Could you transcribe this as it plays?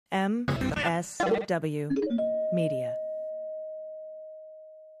MSW Media.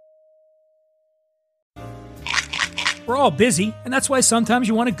 We're all busy, and that's why sometimes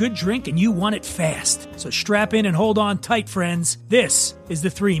you want a good drink and you want it fast. So strap in and hold on tight, friends. This is the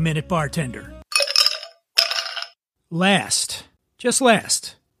 3-Minute Bartender. Last. Just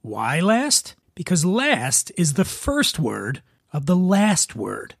last. Why last? Because last is the first word of the last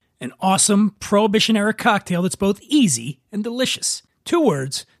word. An awesome Prohibition-era cocktail that's both easy and delicious. 2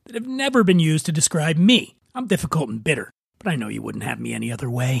 words that have never been used to describe me. I'm difficult and bitter, but I know you wouldn't have me any other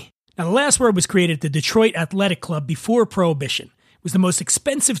way. Now, the last word was created at the Detroit Athletic Club before Prohibition. It was the most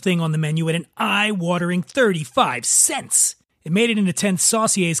expensive thing on the menu at an eye-watering 35 cents. It made it into 10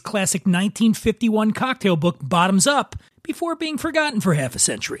 Saucier's classic 1951 cocktail book, Bottoms Up, before being forgotten for half a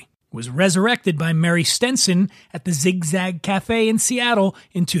century. It was resurrected by Mary Stenson at the Zigzag Cafe in Seattle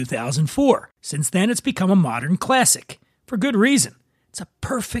in 2004. Since then, it's become a modern classic. For good reason. It's a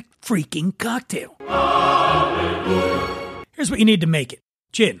perfect freaking cocktail. Here's what you need to make it.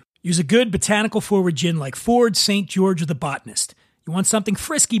 Gin. Use a good botanical-forward gin like Ford St. George or the Botanist. You want something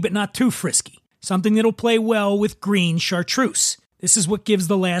frisky but not too frisky. Something that'll play well with green chartreuse. This is what gives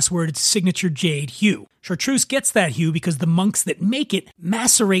the last word its signature jade hue. Chartreuse gets that hue because the monks that make it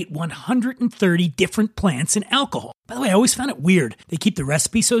macerate 130 different plants in alcohol. By the way, I always found it weird. They keep the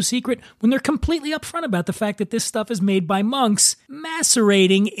recipe so secret when they're completely upfront about the fact that this stuff is made by monks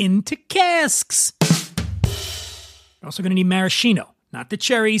macerating into casks. You're also going to need maraschino. Not the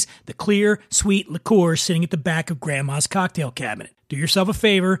cherries, the clear, sweet liqueur sitting at the back of Grandma's cocktail cabinet. Do yourself a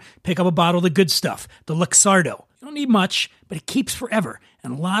favor, pick up a bottle of the good stuff, the Luxardo. You don't need much, but it keeps forever.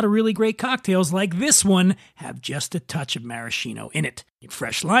 And a lot of really great cocktails like this one have just a touch of maraschino in it. Need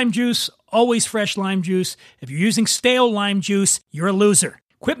fresh lime juice, always fresh lime juice. If you're using stale lime juice, you're a loser.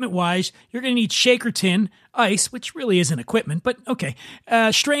 Equipment-wise, you're going to need shaker tin, ice, which really isn't equipment, but okay,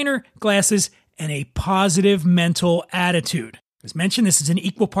 strainer, glasses, and a positive mental attitude. As mentioned, this is an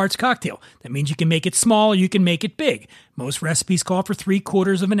equal parts cocktail. That means you can make it small or you can make it big. Most recipes call for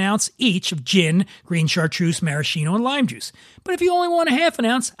 3/4 of an ounce each of gin, green chartreuse, maraschino, and lime juice. But if you only want a half an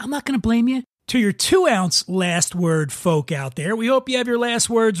ounce, I'm not going to blame you. To your 2-ounce last word folk out there, we hope you have your last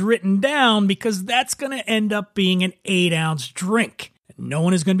words written down because that's going to end up being an 8-ounce drink. And no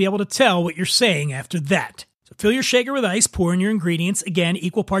one is going to be able to tell what you're saying after that. Fill your shaker with ice, pour in your ingredients, again,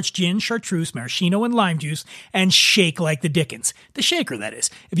 equal parts gin, chartreuse, maraschino, and lime juice, and shake like the dickens. The shaker, that is.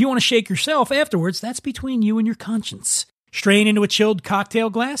 If you want to shake yourself afterwards, that's between you and your conscience. Strain into a chilled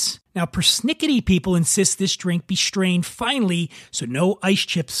cocktail glass. Now, persnickety people insist this drink be strained finely so no ice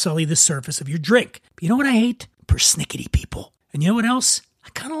chips sully the surface of your drink. But you know what I hate? Persnickety people. And you know what else? I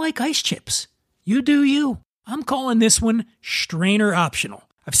kind of like ice chips. You do you. I'm calling this one strainer optional.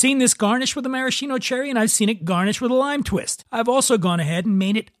 I've seen this garnished with a maraschino cherry, and I've seen it garnished with a lime twist. I've also gone ahead and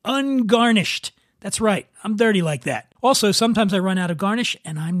made it ungarnished. That's right, I'm dirty like that. Also, sometimes I run out of garnish,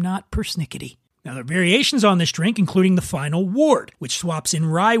 and I'm not persnickety. Now, there are variations on this drink, including the Final Ward, which swaps in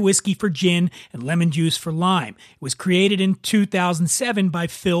rye whiskey for gin and lemon juice for lime. It was created in 2007 by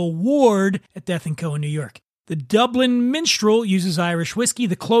Phil Ward at Death & Co. in New York. The Dublin Minstrel uses Irish whiskey,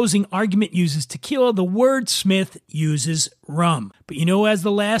 the Closing Argument uses tequila, the Wordsmith uses rum. But you know who has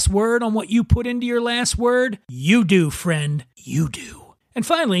the last word on what you put into your last word? You do, friend. You do. And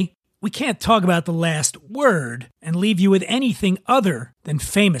finally, we can't talk about the last word and leave you with anything other than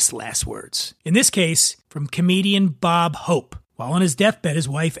famous last words. In this case, from comedian Bob Hope. While on his deathbed, his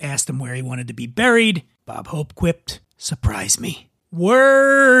wife asked him where he wanted to be buried. Bob Hope quipped, "Surprise me."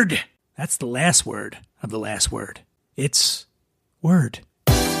 Word! That's the last word of the last word. It's word.